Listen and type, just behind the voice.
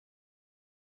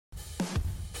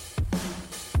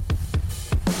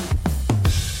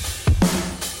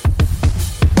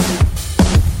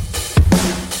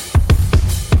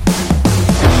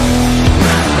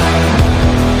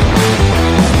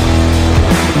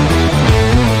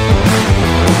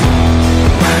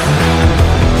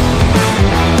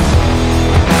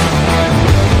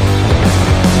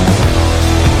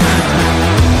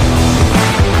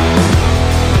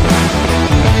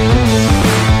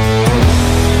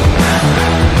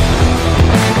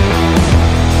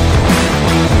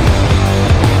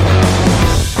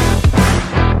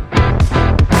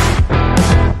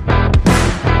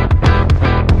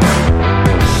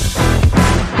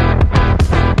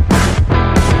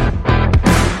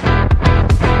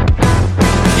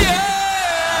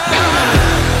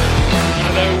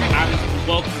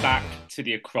to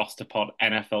the Across the Pod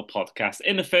NFL podcast.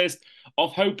 In the first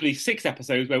of hopefully 6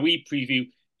 episodes where we preview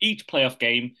each playoff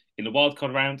game in the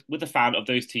wildcard round with a fan of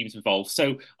those teams involved.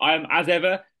 So I am, as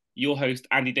ever, your host,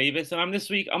 Andy Davis, and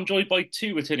I'm joined by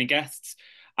two returning guests.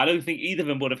 I don't think either of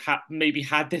them would have maybe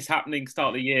had this happening start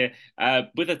of the year.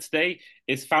 With us today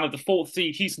is fan of the fourth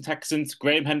seed Houston Texans,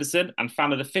 Graham Henderson, and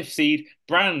fan of the fifth seed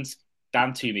Browns,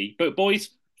 Dan Toomey. But boys,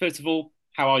 first of all,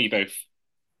 how are you both?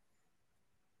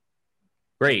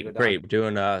 Great, great.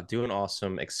 Doing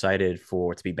awesome. Excited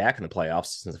to be back in the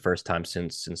playoffs. This is the first time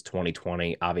since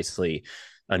 2020. Obviously,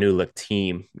 a new look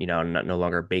team. No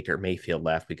longer Baker Mayfield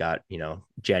left. We got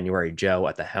January Joe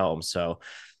at the helm. So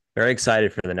very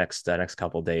excited for the next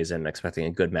couple of days and expecting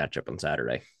a good matchup on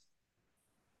Saturday.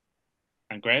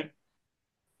 And Graham?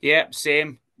 Yep,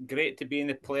 same. Great to be in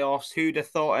the playoffs. Who'd have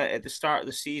thought it at the start of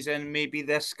the season? Maybe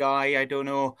this guy, I don't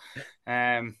know.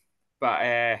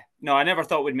 But no, I never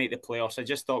thought we'd make the playoffs. I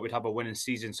just thought we'd have a winning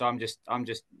season. So I'm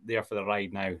just there for the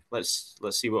ride now. Let's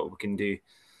see what we can do.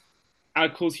 And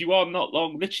of course, you are not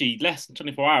long, literally less than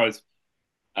 24 hours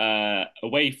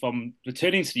away from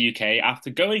returning to the UK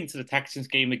after going to the Texans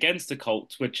game against the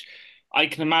Colts, which I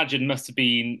can imagine must have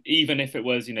been, even if it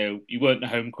was, you weren't a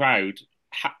home crowd,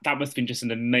 that must have been just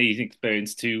an amazing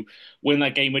experience to win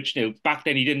that game, which, back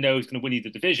then you didn't know it was going to win you the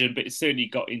division, but it certainly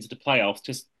got into the playoffs.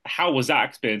 Just how was that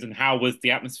experience and how was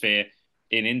the atmosphere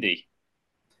in Indy?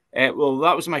 Well,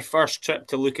 that was my first trip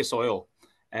to Lucas Oil.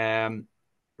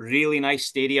 Really nice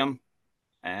stadium.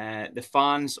 The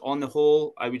fans on the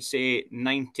whole, I would say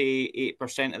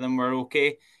 98% of them were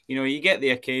okay. You get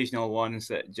the occasional ones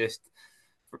that just,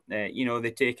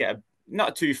 they take it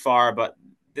not too far, but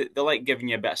they like giving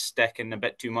you a bit of stick and a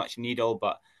bit too much needle.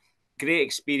 But great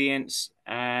experience.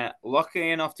 Lucky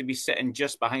enough to be sitting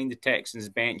just behind the Texans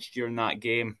bench during that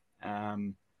game.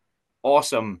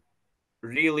 Awesome.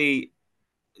 Really,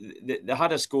 they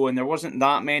had us going. There wasn't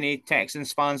that many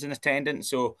Texans fans in attendance,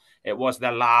 so it was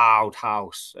the loud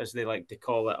house, as they like to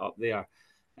call it up there.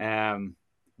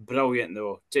 Brilliant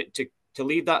though to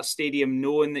leave that stadium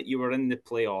knowing that you were in the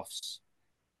playoffs,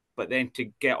 but then to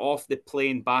get off the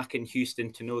plane back in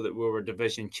Houston to know that we were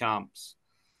division champs.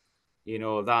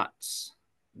 That's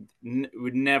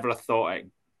would never have thought it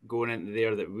going into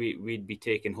there that we'd be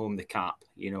taking home the cap.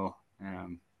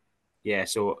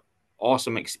 So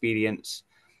awesome experience.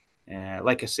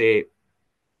 Like I say,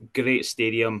 great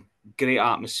stadium, great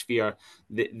atmosphere.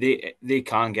 They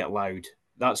can get loud.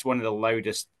 That's one of the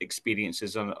loudest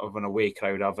experiences of an away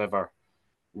crowd I've ever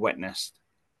witnessed.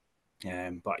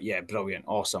 But yeah, brilliant,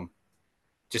 awesome.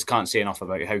 Just can't say enough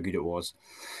about how good it was.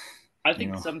 I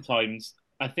think sometimes,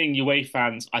 I think UA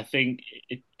fans, especially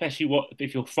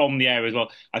if you're from the area as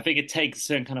well, I think it takes a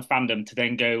certain kind of fandom to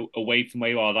then go away from where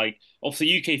you are. Like,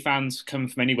 obviously, UK fans come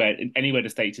from anywhere in the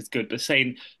States is good, but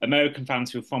saying American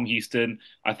fans who are from Houston,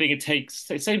 I think it takes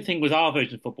the same thing with our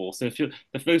version of football. So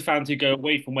if those fans who go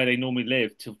away from where they normally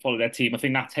live to follow their team, I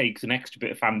think that takes an extra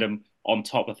bit of fandom on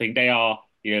top. I think they are,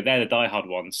 they're the diehard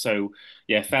ones. So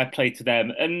yeah, fair play to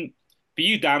them. And for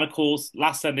you, Dan, of course,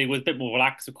 last Sunday was a bit more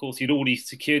relaxed. Of course, you'd already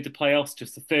secured the playoffs,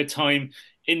 just the third time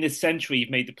in this century you've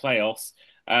made the playoffs.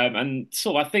 And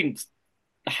so I think,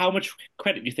 how much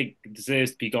credit do you think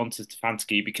deserves to be gone to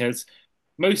Stefanski? Because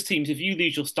most teams, if you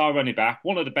lose your star running back,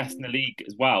 one of the best in the league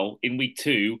as well, in week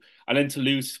two, and then to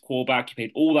lose quarterback you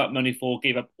paid all that money for,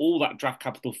 gave up all that draft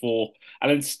capital for, and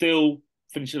then still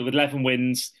finish it with 11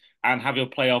 wins and have your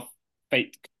playoff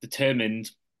fate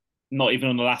determined, not even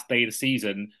on the last day of the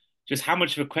season. Just how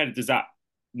much of a credit does that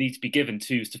need to be given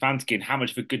to Stefanski and how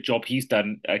much of a good job he's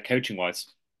done coaching wise?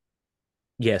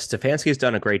 Yeah, Stefanski's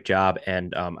done a great job,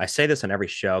 and I say this on every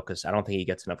show because I don't think he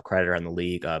gets enough credit around the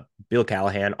league. Bill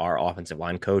Callahan, our offensive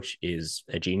line coach, is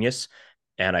a genius,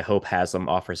 and I hope Haslam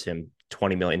offers him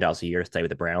 $20 million a year to stay with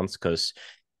the Browns. Because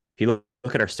if you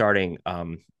look at our starting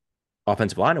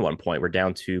offensive line at one point, we're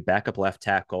down to backup left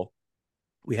tackle.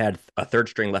 We had a third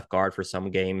string left guard for some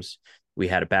games. We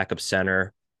had a backup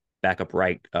center, backup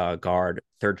right guard,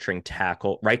 third string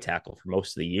tackle, right tackle for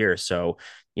most of the year. So,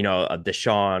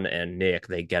 Deshaun and Nick,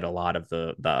 they get a lot of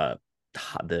the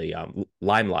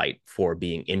limelight for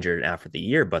being injured after the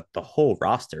year, but the whole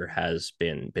roster has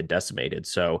been decimated.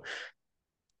 So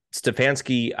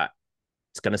Stefanski,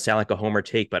 it's going to sound like a homer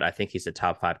take, but I think he's a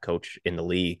top 5 coach in the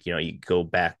league. You go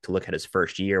back to look at his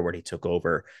first year when he took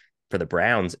over for the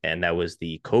Browns, and that was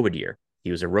the COVID year.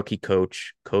 He was a rookie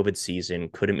coach, COVID season,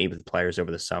 couldn't meet with the players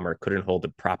over the summer, couldn't hold the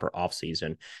proper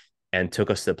offseason, and took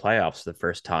us to the playoffs for the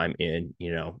first time in,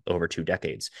 over 2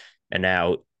 decades. And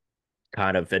now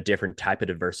kind of a different type of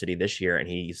diversity this year, and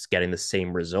he's getting the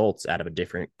same results out of a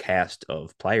different cast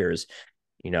of players.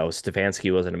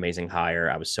 Stefanski was an amazing hire.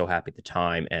 I was so happy at the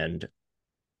time. And,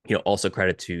 also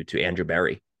credit to Andrew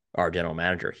Berry, our general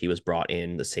manager. He was brought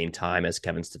in the same time as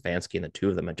Kevin Stefanski, and the two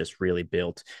of them had just really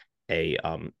built a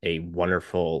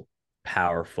wonderful,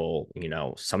 powerful,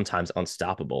 sometimes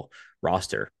unstoppable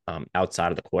roster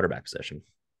outside of the quarterback position.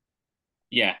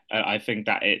 Yeah, I think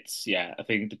that I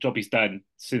think the job he's done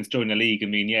since joining the league. I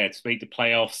mean, yeah, to make the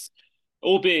playoffs,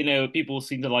 albeit, people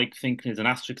seem to like think there's an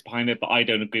asterisk behind it, but I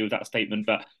don't agree with that statement.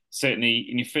 But certainly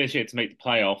in your first year to make the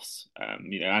playoffs,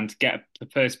 and to get the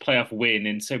first playoff win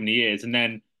in so many years, and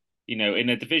then, in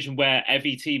a division where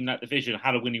every team in that division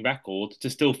had a winning record, to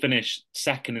still finish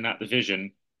second in that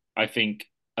division, I think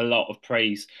a lot of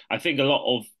praise. I think a lot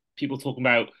of people talking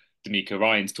about D'Amico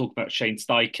Ryans, talking about Shane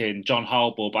Steichen, John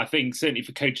Harbaugh, but I think certainly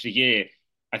for Coach of the Year,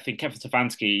 I think Kevin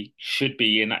Stefanski should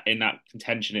be in that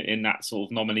contention, in that sort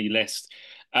of nominee list.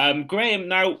 Graham,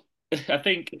 now I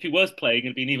think if he was playing,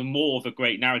 it'd be even more of a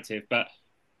great narrative. But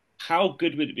how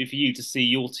good would it be for you to see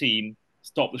your team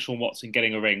stop the Sean Watson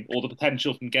getting a ring, or the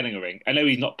potential from getting a ring? I know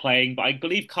he's not playing, but I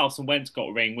believe Carson Wentz got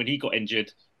a ring when he got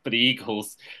injured for the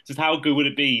Eagles. Just how good would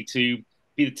it be to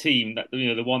be the team that,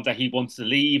 the ones that he wanted to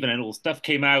leave, and then all stuff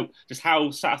came out? Just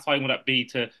how satisfying would that be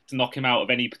to knock him out of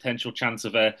any potential chance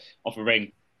of a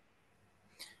ring?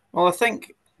 Well, I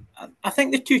think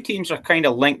the two teams are kind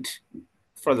of linked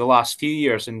for the last few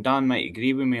years, and Dan might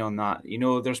agree with me on that.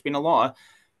 There's been a lot of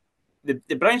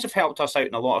the Browns have helped us out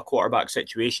in a lot of quarterback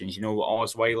situations.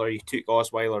 Osweiler, you took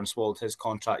Osweiler and swallowed his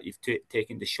contract. You've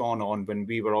taken Deshaun on when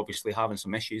we were obviously having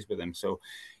some issues with him. So,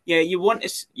 yeah, you want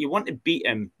to beat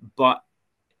him, but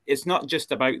it's not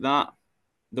just about that.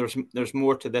 There's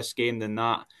more to this game than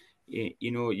that.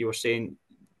 You were saying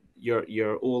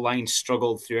your O line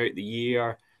struggled throughout the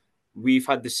year. We've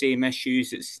had the same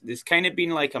issues. It's kind of been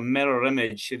like a mirror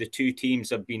image. The two teams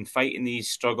have been fighting these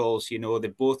struggles.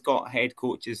 They've both got head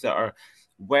coaches that are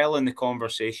well in the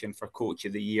conversation for Coach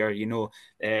of the Year.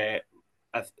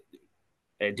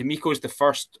 D'Amico's the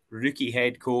first rookie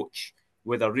head coach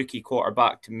with a rookie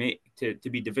quarterback to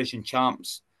be division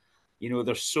champs.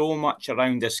 There's so much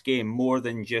around this game more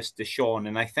than just Deshaun,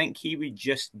 and I think he would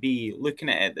just be looking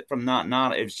at it from that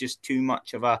narrative. It's just too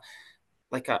much of a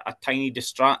tiny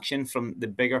distraction from the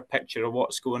bigger picture of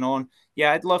what's going on.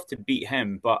 Yeah, I'd love to beat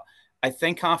him, but I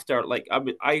think after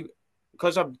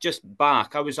because I'm just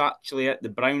back, I was actually at the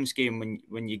Browns game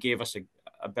when you gave us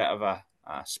a bit of a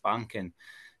spanking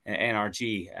at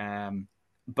NRG.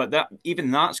 But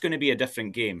that's going to be a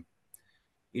different game.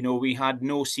 We had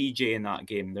no CJ in that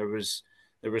game. There was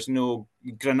no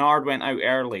Grenard went out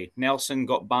early. Nelson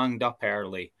got banged up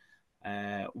early.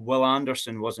 Will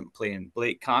Anderson wasn't playing.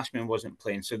 Blake Cashman wasn't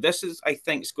playing. So this is, I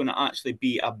think, is going to actually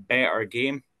be a better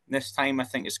game this time. I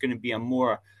think it's going to be a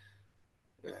more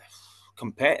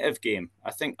competitive game.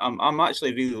 I think I'm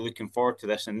actually really looking forward to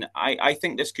this, and I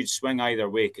think this could swing either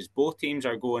way because both teams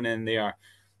are going in there,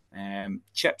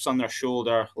 chips on their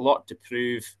shoulder, a lot to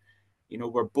prove.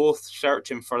 We're both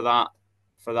searching for that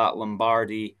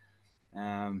Lombardi.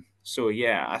 So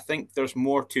yeah, I think there's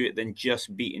more to it than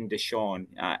just beating Deshaun.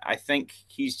 I think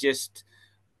he's just.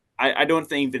 I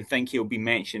don't even think he'll be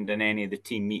mentioned in any of the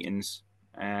team meetings.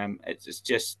 It's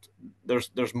just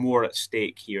there's more at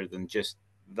stake here than just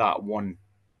that one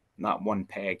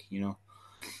peg.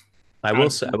 I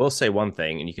will say one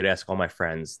thing, and you could ask all my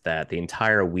friends that the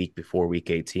entire week before week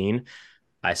 18,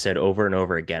 I said over and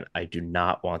over again, I do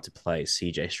not want to play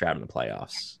CJ Stroud in the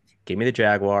playoffs. Give me the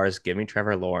Jaguars, give me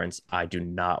Trevor Lawrence. I do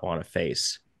not want to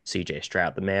face CJ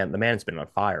Stroud. The man's been on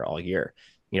fire all year.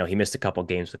 He missed a couple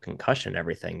games with concussion and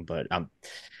everything, but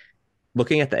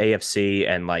looking at the AFC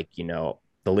and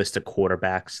the list of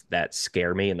quarterbacks that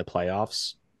scare me in the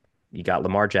playoffs, you got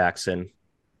Lamar Jackson,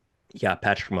 you got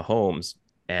Patrick Mahomes,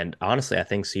 and honestly, I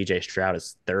think CJ Stroud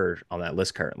is third on that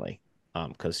list currently.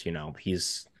 Because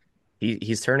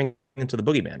he's turning into the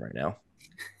boogeyman right now.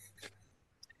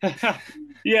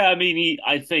 Yeah, I mean,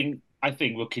 I think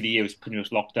rookie of the year is pretty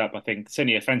much locked up. I think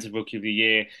certainly offensive rookie of the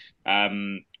year.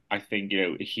 I think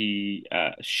he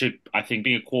should. I think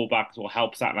being a quarterback will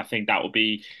help that, and I think that will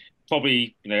be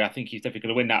probably. I think he's definitely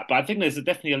going to win that. But I think there's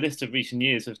definitely a list of recent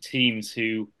years of teams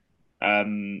who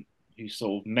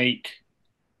sort of make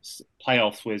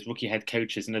playoffs with rookie head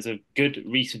coaches, and there's a good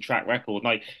recent track record.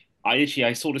 And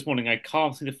I saw this morning. I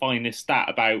can't seem to find this stat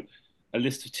about a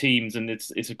list of teams, and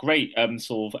it's a great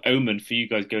sort of omen for you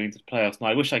guys going into the playoffs. And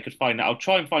I wish I could find that. I'll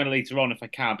try and find it later on if I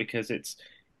can, because it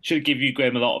should give you,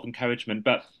 Graham, a lot of encouragement.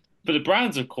 But for the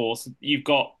Browns, of course, you've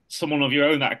got someone of your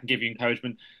own that can give you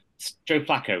encouragement. It's Joe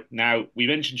Flacco. Now, we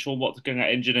mentioned Sean Watson going out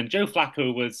injured, and Joe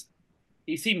Flacco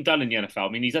he seemed done in the NFL. I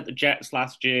mean, he's at the Jets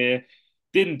last year,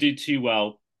 didn't do too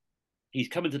well. he's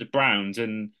coming to the Browns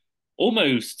and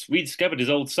almost rediscovered his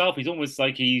old self. He's almost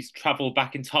like he's traveled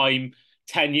back in time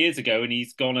 10 years ago and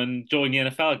he's gone and joined the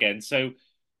NFL again. So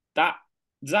that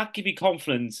does that give you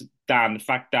confidence, Dan, the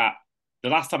fact that the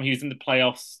last time he was in the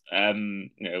playoffs,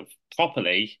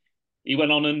 properly, he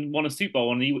went on and won a Super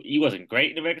Bowl, and he wasn't great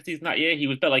in the regular season that year. He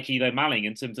was a bit like Eli Manning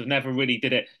in terms of never really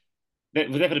did it.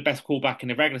 Was never the best quarterback in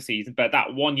the regular season, but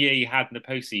that one year he had in the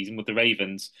postseason with the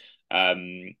Ravens,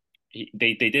 they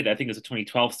did. I think it was a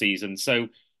 2012 season. So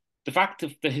the fact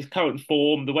of his current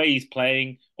form, the way he's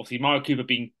playing, obviously Mario Cooper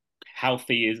being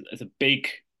healthy is a big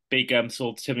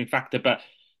sort of determining factor. But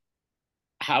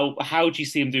how do you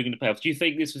see him doing in the playoffs? Do you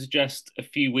think this was just a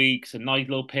few weeks, a nice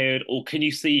little period, or can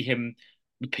you see him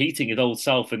repeating his old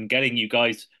self and getting you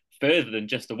guys further than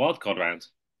just the wildcard round?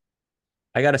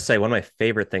 I got to say, one of my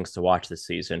favorite things to watch this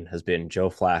season has been Joe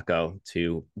Flacco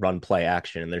to run play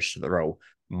action and just throw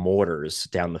mortars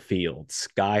down the field,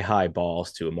 sky high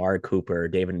balls to Amari Cooper,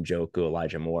 David Njoku,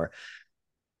 Elijah Moore.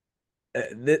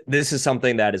 This is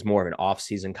something that is more of an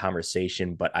off-season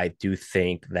conversation, but I do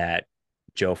think that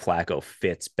Joe Flacco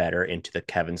fits better into the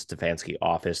Kevin Stefanski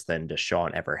office than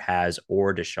Deshaun ever has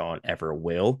or Deshaun ever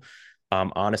will.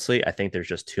 Honestly, I think there's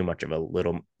just too much of a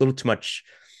little too much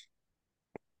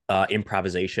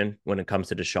improvisation when it comes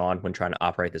to Deshaun when trying to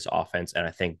operate this offense. And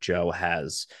I think Joe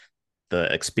has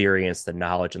the experience, the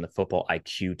knowledge, and the football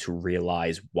IQ to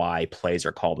realize why plays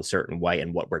are called a certain way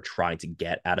and what we're trying to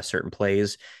get out of certain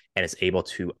plays. And is able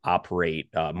to operate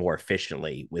more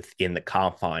efficiently within the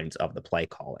confines of the play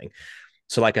calling.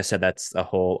 So, like I said, that's a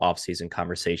whole offseason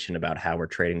conversation about how we're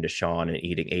trading Deshaun and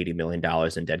eating $80 million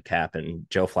in dead cap and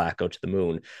Joe Flacco to the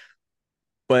moon.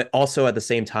 But also at the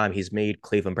same time, he's made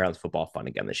Cleveland Browns football fun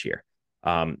again this year.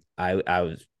 I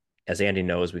was, as Andy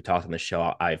knows, we talked on the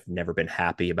show. I've never been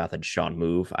happy about the Deshaun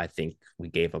move. I think we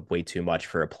gave up way too much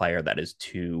for a player that is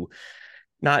too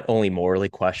not only morally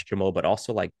questionable, but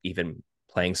also like even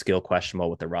playing skill questionable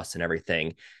with the rust and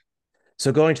everything.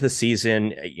 So going to the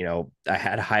season, I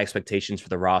had high expectations for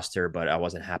the roster, but I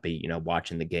wasn't happy,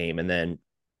 watching the game. And then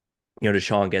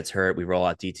Deshaun gets hurt. We roll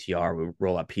out DTR, we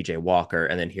roll out PJ Walker,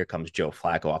 and then here comes Joe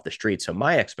Flacco off the street. So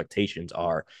my expectations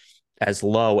are as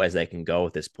low as they can go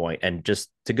at this point. And just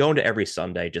to go into every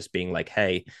Sunday, just being like,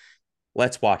 hey,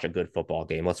 let's watch a good football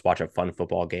game. Let's watch a fun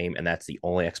football game. And that's the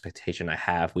only expectation I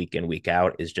have week in, week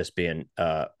out is just being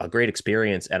a great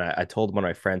experience. And I told one of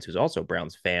my friends who's also a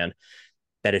Browns fan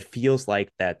that it feels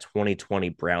like that 2020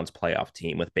 Browns playoff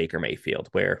team with Baker Mayfield,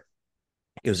 where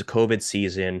it was a COVID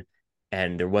season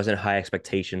and there wasn't high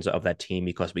expectations of that team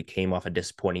because we came off a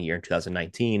disappointing year in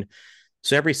 2019.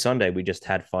 So every Sunday we just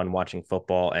had fun watching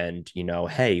football and,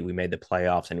 hey, we made the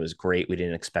playoffs and it was great. We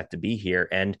didn't expect to be here.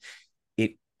 And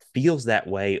it feels that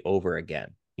way over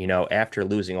again. After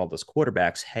losing all those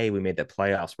quarterbacks, hey, we made the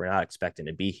playoffs. We're not expecting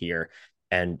to be here.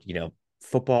 And,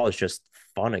 football is just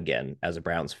fun again as a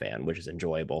Browns fan, which is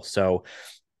enjoyable. So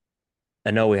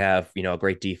I know we have, a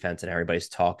great defense and everybody's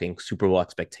talking Super Bowl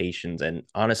expectations. And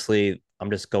honestly, I'm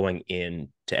just going in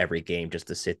to every game just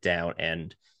to sit down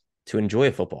and to enjoy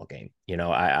a football game.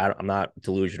 I'm not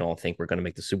delusional and think we're going to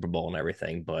make the Super Bowl and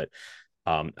everything, but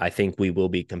I think we will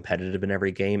be competitive in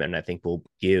every game. And I think we'll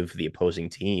give the opposing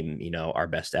team, our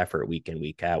best effort week in,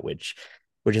 week out, which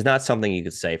is not something you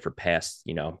could say for past,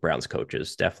 Browns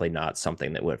coaches. Definitely not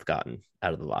something that would have gotten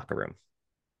out of the locker room.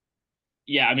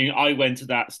 Yeah, I mean, I went to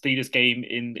that Steelers game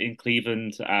in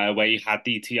Cleveland where you had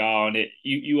DTR and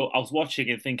I was watching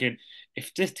it thinking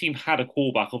if this team had a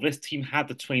quarterback or this team had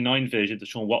the 29 version of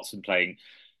Deshaun Watson playing,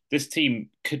 this team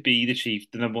could be the Chiefs,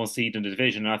 the number one seed in the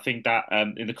division. And I think that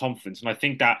in the conference, and I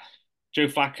think that Joe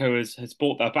Flacco has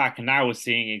brought that back, and now we're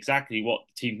seeing exactly what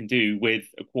the team can do with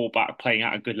a quarterback playing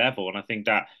at a good level. And I think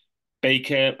that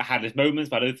Baker had his moments,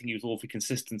 but I don't think he was awfully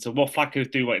consistent. So what Flacco's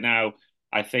doing right now,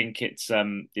 I think it's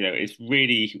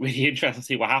really really interesting to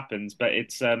see what happens. But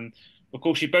it's of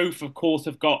course you both of course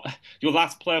have got your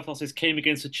last playoff losses came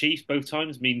against the Chiefs both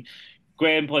times. I mean,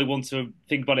 Graham probably wants to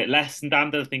think about it less than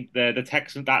Dan does. I think the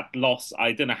Texans that loss,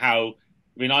 I don't know how.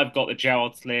 I mean, I've got the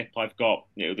Gerrard slip, I've got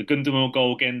the Gundogan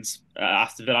goal against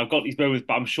Aston Villa. I've got these moments,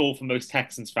 but I'm sure for most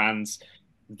Texans fans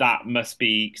that must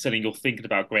be something you're thinking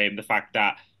about, Graham. The fact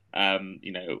that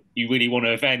you really want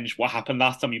to avenge what happened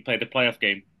last time you played a playoff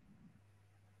game.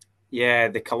 Yeah,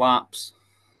 the collapse.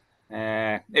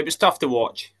 It was tough to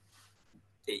watch.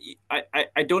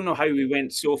 I don't know how we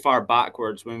went so far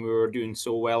backwards when we were doing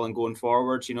so well and going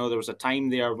forwards. There was a time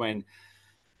there when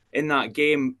in that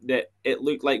game that it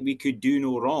looked like we could do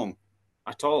no wrong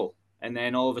at all. And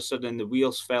then all of a sudden the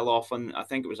wheels fell off and I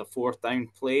think it was a fourth down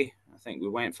play. I think we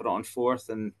went for it on fourth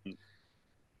and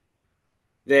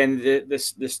then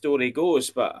the story goes.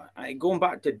 But going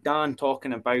back to Dan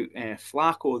talking about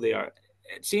Flacco there,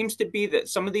 it seems to be that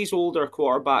some of these older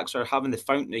quarterbacks are having the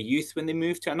fountain of youth when they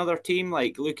move to another team.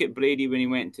 Like look at Brady when he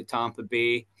went to Tampa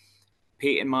Bay,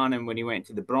 Peyton Manning when he went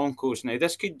to the Broncos. Now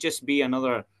this could just be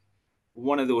another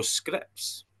one of those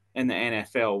scripts in the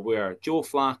NFL where Joe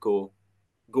Flacco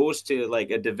goes to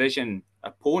like a division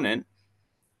opponent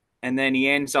and then he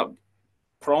ends up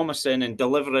promising and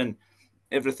delivering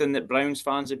everything that Browns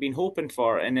fans have been hoping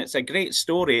for. And it's a great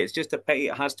story. It's just a pity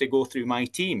it has to go through my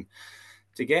team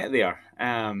to get there.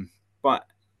 But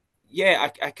yeah,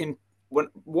 I can, when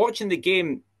watching the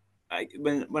game,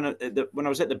 when I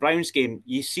was at the Browns game,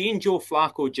 you seen Joe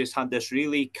Flacco just had this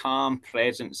really calm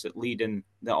presence at leading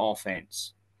the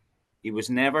offense. He was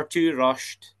never too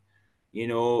rushed. You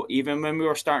know, even when we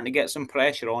were starting to get some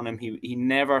pressure on him, he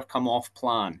never come off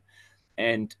plan.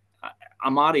 And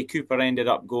Amari Cooper ended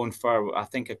up going for, I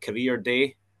think, a career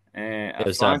day, It a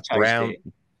was franchise day.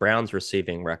 Brown's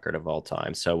receiving record of all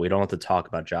time. So we don't have to talk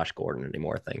about Josh Gordon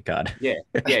anymore, thank God. Yeah,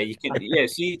 yeah, you can. Yeah,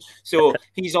 see, so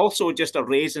he's also just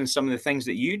erasing some of the things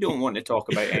that you don't want to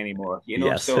talk about anymore. You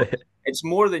know, Yes. so it's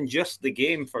more than just the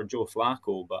game for Joe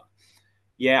Flacco. But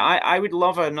yeah, I would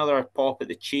love another pop at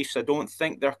the Chiefs. I don't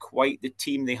think they're quite the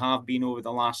team they have been over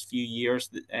the last few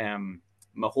years.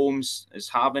 Mahomes is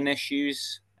having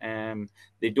issues.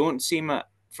 They don't seem,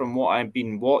 from what I've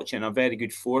been watching, a very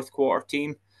good fourth quarter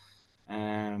team.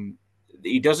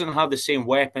 He doesn't have the same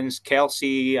weapons.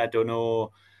 Kelsey, I don't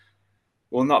know.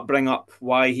 We'll not bring up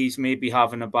why he's maybe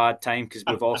having a bad time because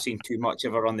we've all seen too much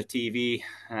of her on the TV.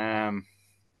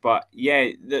 But yeah,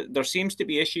 there seems to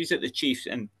be issues at the Chiefs,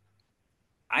 and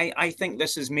I think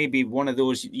this is maybe one of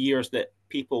those years that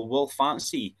people will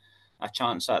fancy a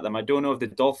chance at them. I don't know if the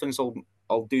Dolphins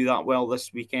will do that well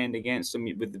this weekend against them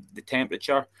with the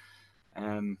temperature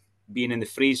being in the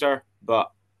freezer,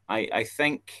 but I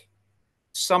think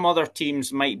some other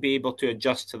teams might be able to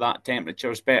adjust to that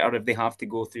temperature. It's better if they have to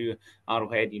go through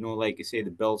Arrowhead. You know, like you say,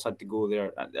 the Bills had to go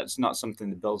there. That's not something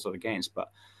the Bills are against, but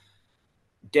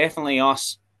definitely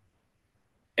us.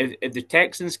 If the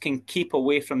Texans can keep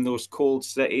away from those cold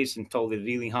cities until they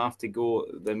really have to go,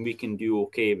 then we can do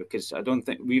okay. Because I don't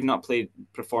think we've not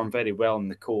performed very well in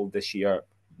the cold this year.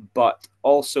 But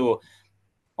also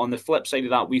on the flip side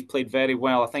of that, we've played very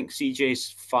well. I think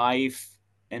CJ's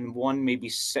 5-1, maybe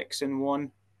 6-1.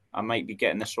 I might be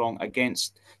getting this wrong,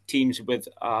 against teams with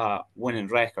a winning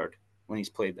record when he's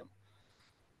played them.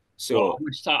 Well,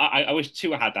 So I wish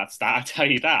Tua had that stat. I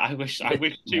tell you that. I wish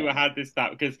Tua had this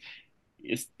stat because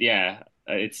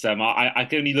I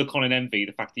can only look on and envy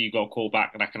the fact that you got a call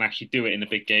back and I can actually do it in a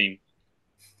big game.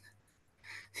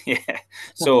 yeah,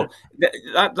 so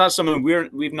that's something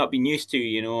we've not been used to.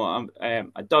 You know, I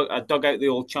dug out the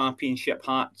old championship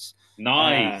hats.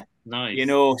 Nice, You nice.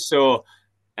 know, so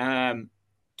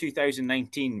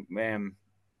 2019 been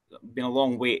a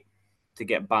long wait to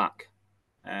get back.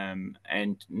 And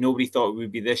nobody thought it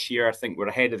would be this year. I think we're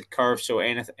ahead of the curve. So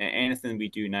anything we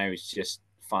do now is just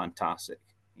fantastic,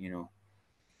 you know.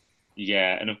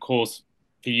 Yeah, and of course,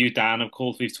 for you, Dan, of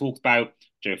course, we've talked about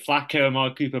Joe Flacco and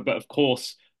Mark Cooper, but of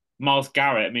course, Miles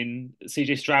Garrett. I mean,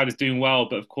 CJ Stroud is doing well,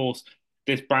 but of course,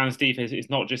 this Browns defense is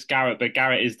not just Garrett, but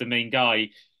Garrett is the main guy.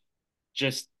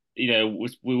 Just,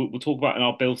 we'll talk about in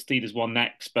our Bill Steelers one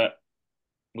next, but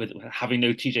with having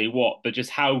no TJ Watt, but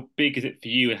just how big is it for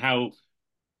you and how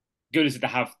good is it to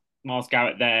have Miles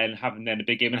Garrett there and having them in a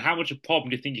big game? And how much of a problem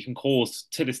do you think you can cause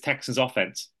to this Texans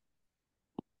offense?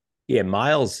 Yeah,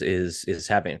 Miles is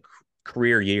having a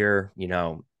career year,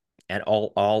 and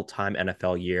all time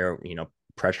NFL year,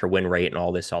 pressure win rate and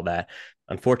all this, all that.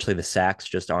 Unfortunately, the sacks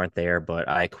just aren't there, but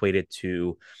I equate it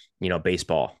to,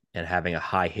 baseball and having a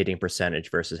high hitting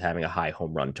percentage versus having a high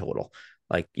home run total.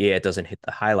 Like, yeah, it doesn't hit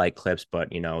the highlight clips,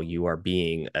 but you are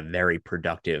being a very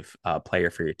productive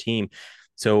player for your team.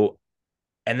 So,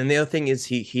 and then the other thing is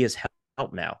he has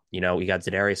help now. You got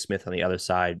Zadarius Smith on the other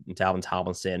side, Dalvin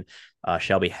Tomlinson,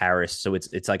 Shelby Harris. So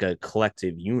it's like a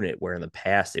collective unit where in the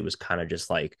past it was kind of just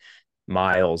like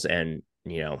Miles and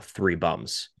three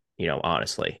bums.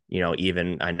 Honestly,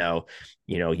 even I know,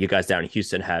 you guys down in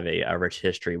Houston have a rich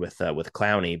history with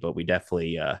Clowney, but we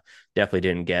definitely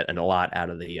didn't get a lot out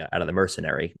of the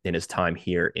mercenary in his time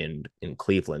here in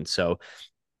Cleveland. So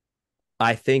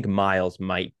I think Miles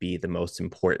might be the most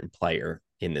important player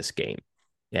in this game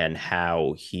and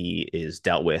how he is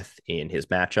dealt with in his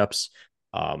matchups.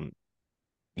 Um,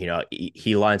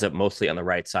 he lines up mostly on the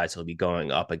right side, so he'll be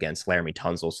going up against Laramie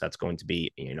Tunzel. So that's going to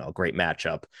be, a great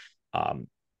matchup.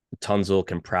 Tunzel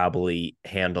can probably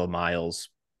handle Miles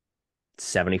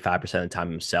 75% of the time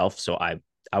himself. So I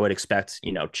would expect,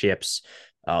 chips,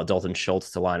 Dalton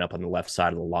Schultz to line up on the left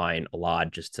side of the line a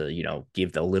lot, just to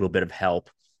give a little bit of help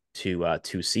to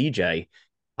CJ.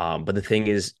 But the thing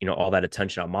is, all that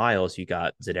attention on Miles, you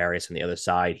got Za'Darius on the other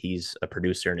side. He's a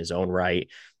producer in his own right.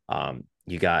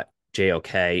 You got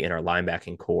JOK in our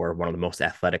linebacking core, one of the most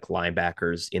athletic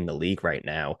linebackers in the league right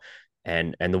now.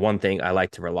 And the one thing I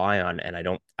like to rely on, and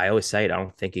I always say it, I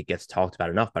don't think it gets talked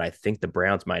about enough, but I think the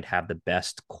Browns might have the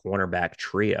best cornerback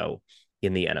trio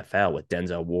in the NFL with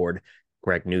Denzel Ward,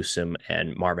 Greg Newsome,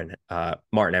 and Martin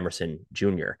Emerson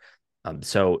Jr.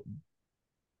 So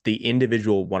the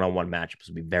individual one-on-one matchups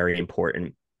will be very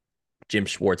important. Jim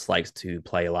Schwartz likes to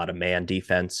play a lot of man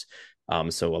defense.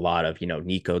 So a lot of,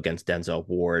 Nico against Denzel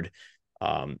Ward.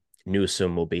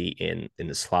 Newsome will be in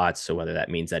the slots. So whether that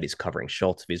means that he's covering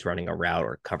Schultz if he's running a route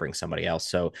or covering somebody else.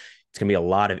 So it's going to be a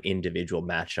lot of individual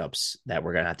matchups that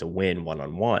we're going to have to win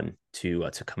one-on-one to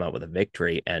come out with a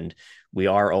victory. And we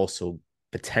are also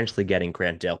potentially getting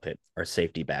Grant Delpit, our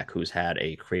safety back, who's had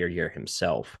a career year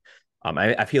himself.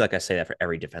 I feel like I say that for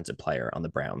every defensive player on the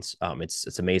Browns.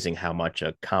 It's amazing how much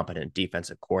a competent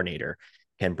defensive coordinator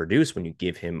can produce when you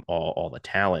give him all the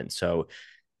talent. So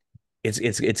it's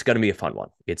going to be a fun one.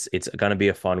 It's going to be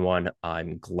a fun one.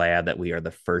 I'm glad that we are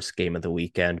the first game of the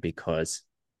weekend because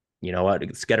you know what?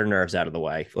 Let's get our nerves out of the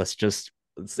way. Let's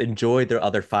enjoy the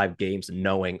other 5 games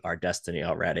knowing our destiny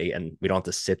already, and we don't have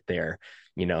to sit there,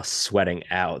 sweating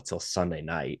out till Sunday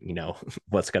night.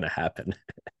 What's going to happen.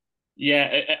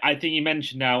 Yeah, I think you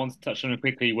mentioned now, I want to touch on it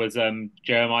quickly, was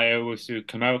Jeremiah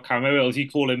Owusu-Koramoah, as you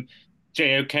call him,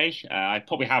 JOK. I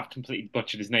probably have completely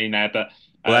butchered his name there, but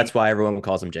Well, that's why everyone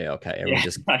calls him JOK. Everyone yeah,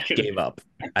 just gave up.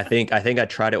 I think I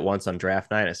tried it once on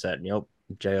draft night. I said, nope,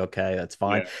 JOK, that's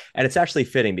fine. yeah, And it's actually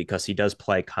fitting because he does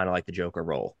play kind of like the Joker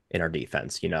role in our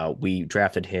defense. We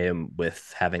drafted him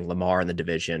with having Lamar in the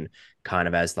division kind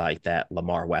of as like that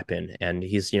Lamar weapon. And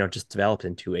he's, just developed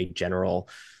into a general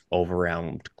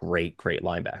over-round great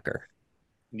linebacker.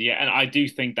 yeah, and I do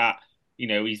think that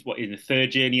he's in the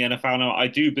third year in the NFL now. I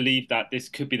do believe that this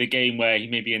could be the game where he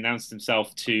maybe announced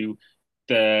himself to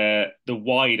the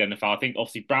wide NFL. I think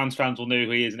obviously Browns fans will know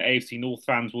who he is, and AFC North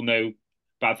fans will know.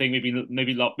 But I think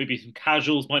maybe some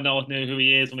casuals might not know who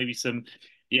he is, or maybe some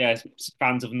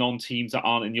fans of non-teams that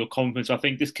aren't in your conference. So I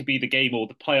think this could be the game or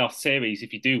the playoff series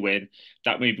if you do win.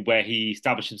 That may be where he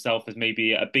established himself as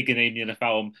maybe a bigger name in the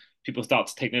NFL, and people start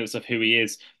to take notice of who he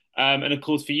is. And of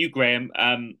course, for you, Graham,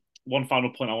 one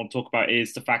final point I want to talk about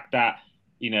is the fact that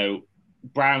you know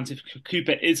Browns, if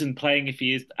Cooper isn't playing, if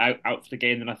he is out for the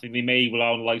game, then I think they may rely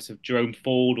on the likes of Jerome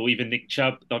Ford or even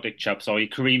not Nick Chubb, sorry,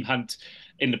 Kareem Hunt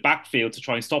in the backfield to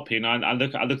try and stop him. And I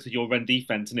looked at your run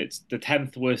defense, and it's the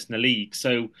 10th worst in the league.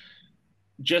 So,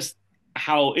 just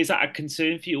how is that a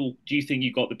concern for you, or do you think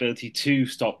you've got the ability to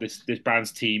stop this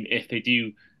Browns team if they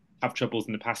do have troubles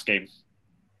in the pass game?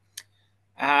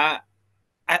 Uh,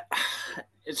 I,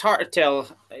 it's hard to tell.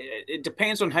 It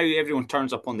depends on how everyone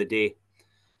turns up on the day.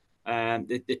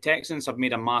 The Texans have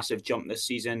made a massive jump this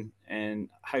season and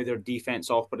how their defense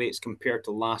operates compared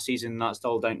to last season. That's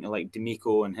all down to like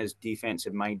D'Amico and his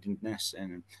defensive mindedness,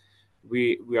 and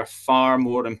we are far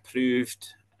more improved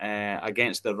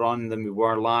against the run than we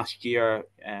were last year.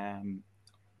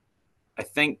 I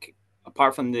think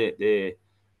apart from the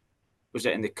was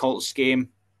it in the Colts game,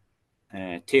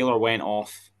 Taylor went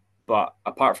off, but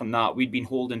apart from that, we'd been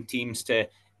holding teams to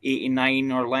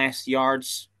 89 or less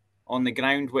yards on the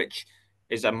ground, which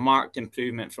is a marked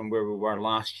improvement from where we were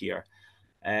last year.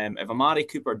 If Amari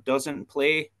Cooper doesn't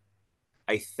play,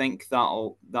 I think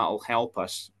that'll help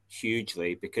us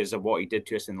hugely because of what he did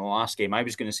to us in the last game. I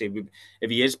was going to say if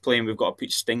he is playing, we've got to put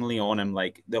Stingley on him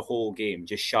like the whole game,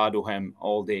 just shadow him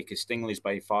all day because Stingley's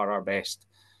by far our best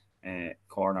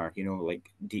corner. Like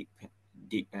deep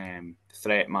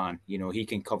threat man. He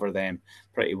can cover them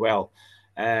pretty well.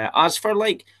 As for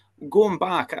like going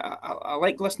back, I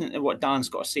like listening to what Dan's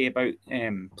got to say about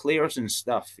players and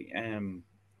stuff.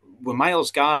 With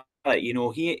Miles Garrett,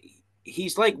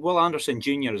 he's like Will Anderson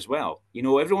Jr. as well.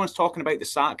 Everyone's talking about the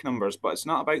sack numbers, but it's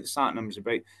not about the sack numbers, it's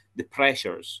about the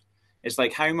pressures. It's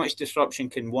like how much disruption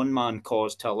can one man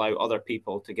cause to allow other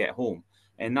people to get home.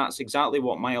 And that's exactly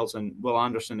what Miles and Will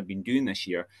Anderson have been doing this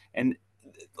year. And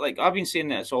like I've been saying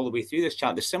this all the way through this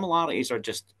chat, the similarities are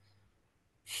just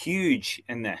huge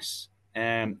in this.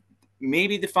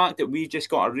 Maybe the fact that we've just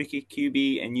got a rookie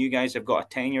QB and you guys have got a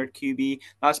tenured QB,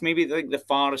 that's maybe like the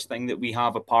farthest thing that we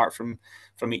have apart from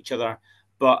each other.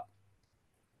 But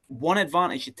one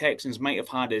advantage the Texans might have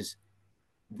had is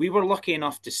we were lucky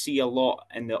enough to see a lot,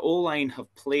 and the O-line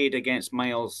have played against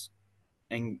Miles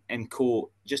and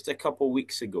co just a couple of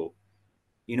weeks ago.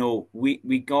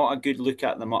 We got a good look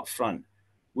at them up front.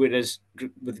 Whereas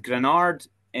with Grenard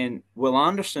and Will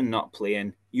Anderson not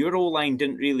playing, your O-line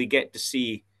didn't really get to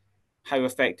see how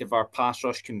effective our pass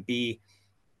rush can be.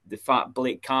 The fat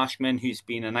Blake Cashman, who's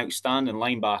been an outstanding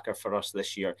linebacker for us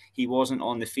this year, he wasn't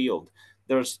on the field.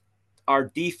 Our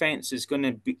defense is going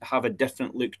to have a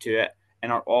different look to it,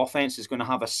 and our offense is going to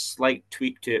have a slight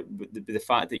tweak to it with the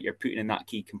fact that you're putting in that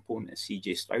key component of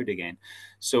CJ Stroud again.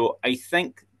 So I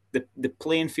think the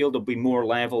playing field will be more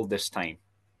level this time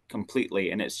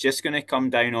completely, and it's just going to come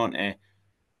down onto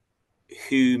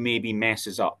who maybe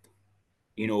messes up.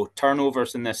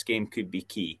 Turnovers in this game could be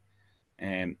key.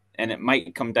 And it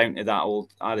might come down to that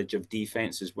old adage of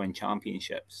defenses win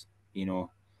championships,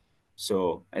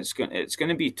 So it's going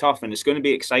to be tough, and it's going to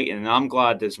be exciting. And I'm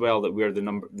glad as well that we're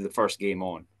the first game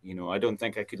on. I don't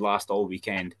think I could last all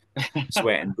weekend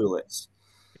sweating bullets.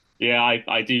 Yeah,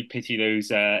 I do pity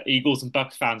those Eagles and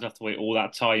Bucks fans who have to wait all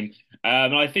that time.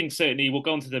 And I think certainly we'll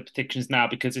go on to the predictions now,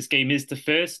 because this game is the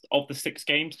first of the 6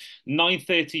 games.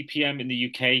 9:30 p.m. in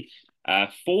the UK,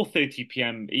 4:30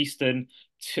 p.m. Eastern.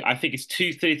 I think it's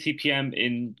 2:30 p.m.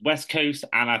 in West Coast,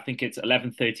 and I think it's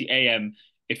 11:30 a.m.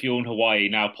 if you're in Hawaii.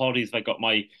 Now, apologies if I got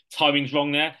my timings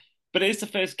wrong there, but it is the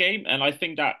first game, and I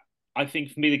think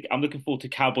for me, I'm looking forward to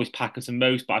Cowboys, Packers, and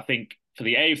most. But I think for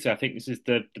the AFC, I think this is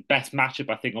the best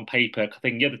matchup. I think on paper, I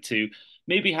think the other two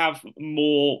maybe have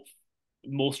more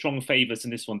strong favours than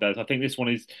this one does. I think this one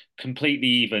is completely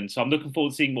even. So I'm looking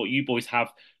forward to seeing what you boys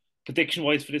have prediction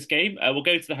wise for this game. We'll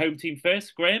go to the home team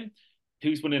first. Graham,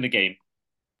 who's winning the game?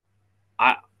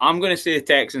 I'm going to say the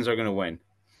Texans are going to win.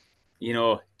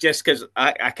 Just because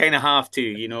I kind of have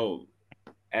to.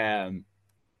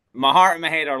 My heart and my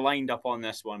head are lined up on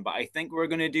this one, but I think we're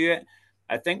going to do it.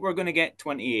 I think we're going to get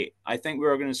 28. I think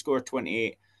we're going to score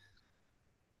 28.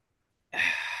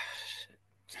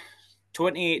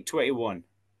 28-21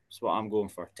 is what I'm going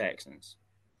for, Texans.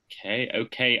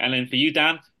 Okay. And then for you,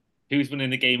 Dan, who's winning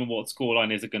the game and what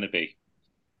scoreline is it going to be?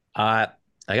 I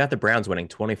got the Browns winning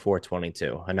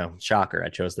 24-22. I know, shocker. I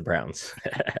chose the Browns.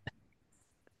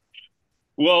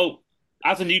 Well,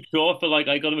 as a neutral, I feel like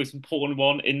I got the most important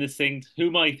one in this thing. Who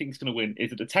am I think is going to win?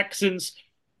 Is it the Texans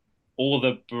or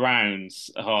the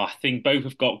Browns? Oh, I think both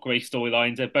have got great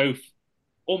storylines. They're both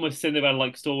almost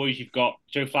Cinderella-like stories. You've got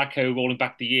Joe Flacco rolling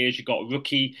back the years. You've got a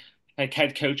rookie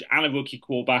head coach and a rookie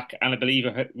quarterback, and I believe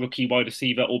a rookie wide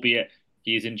receiver, albeit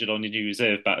he is injured on injury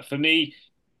reserve. But for me,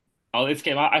 this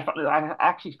game, I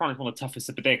actually find it one of the toughest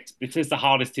to predict. It is the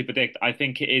hardest to predict. I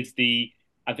think it is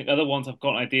I think other ones I've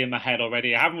got an idea in my head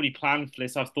already. I haven't really planned for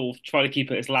this. I've thought try to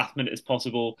keep it as last minute as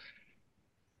possible.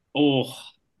 Oh,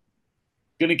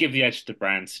 gonna give the edge to the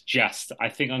Browns. I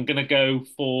think I'm gonna go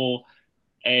for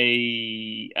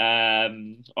I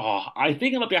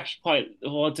think it'll be actually quite. I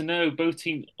don't know. Both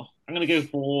teams. I'm gonna go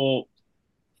for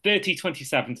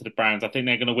 30-27 to the Browns. I think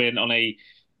they're gonna win on a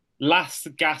last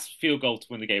gasp field goal to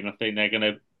win the game. And I think they're going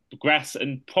to progress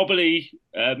and probably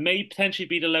may potentially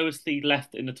be the lowest seed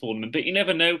left in the tournament. But you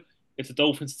never know. If the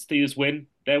Dolphins and Steelers win,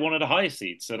 they're one of the highest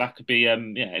seeds. So that could be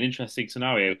an interesting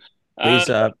scenario.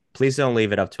 Please don't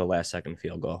leave it up to a last second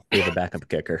field goal. Leave a backup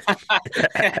kicker.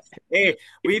 Hey,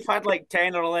 we've had like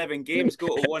 10 or 11 games go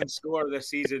to one score this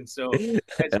season. So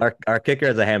our kicker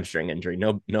has a hamstring injury.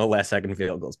 No last second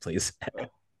field goals, please.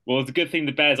 Well, it's a good thing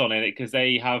the Bears on in it because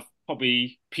they have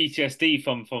probably PTSD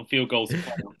from field goals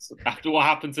after what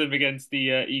happened to them against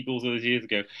the Eagles all those years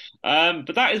ago.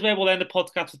 But that is where we'll end the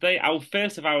podcast today. Our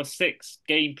first of our 6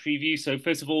 game preview. So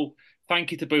first of all,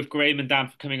 thank you to both Graham and Dan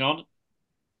for coming on.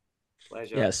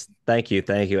 Pleasure. Yes, thank you,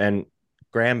 and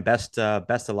Graham, best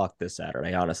of luck this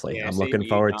Saturday. Honestly, I'm looking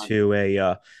forward to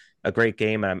a great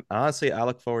game, and I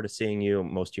look forward to seeing you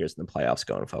most years in the playoffs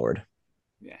going forward.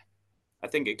 Yeah, I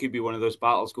think it could be one of those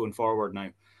battles going forward now.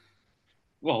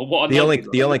 Well,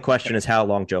 the only question is how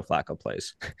long Joe Flacco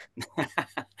plays.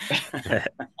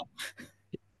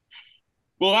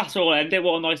 Well, that's all ended.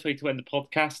 What a nice way to end the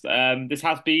podcast. This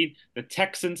has been the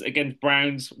Texans against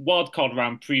Browns Wildcard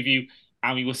Round preview,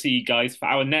 and we will see you guys for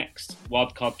our next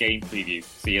Wildcard game preview.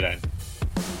 See you then.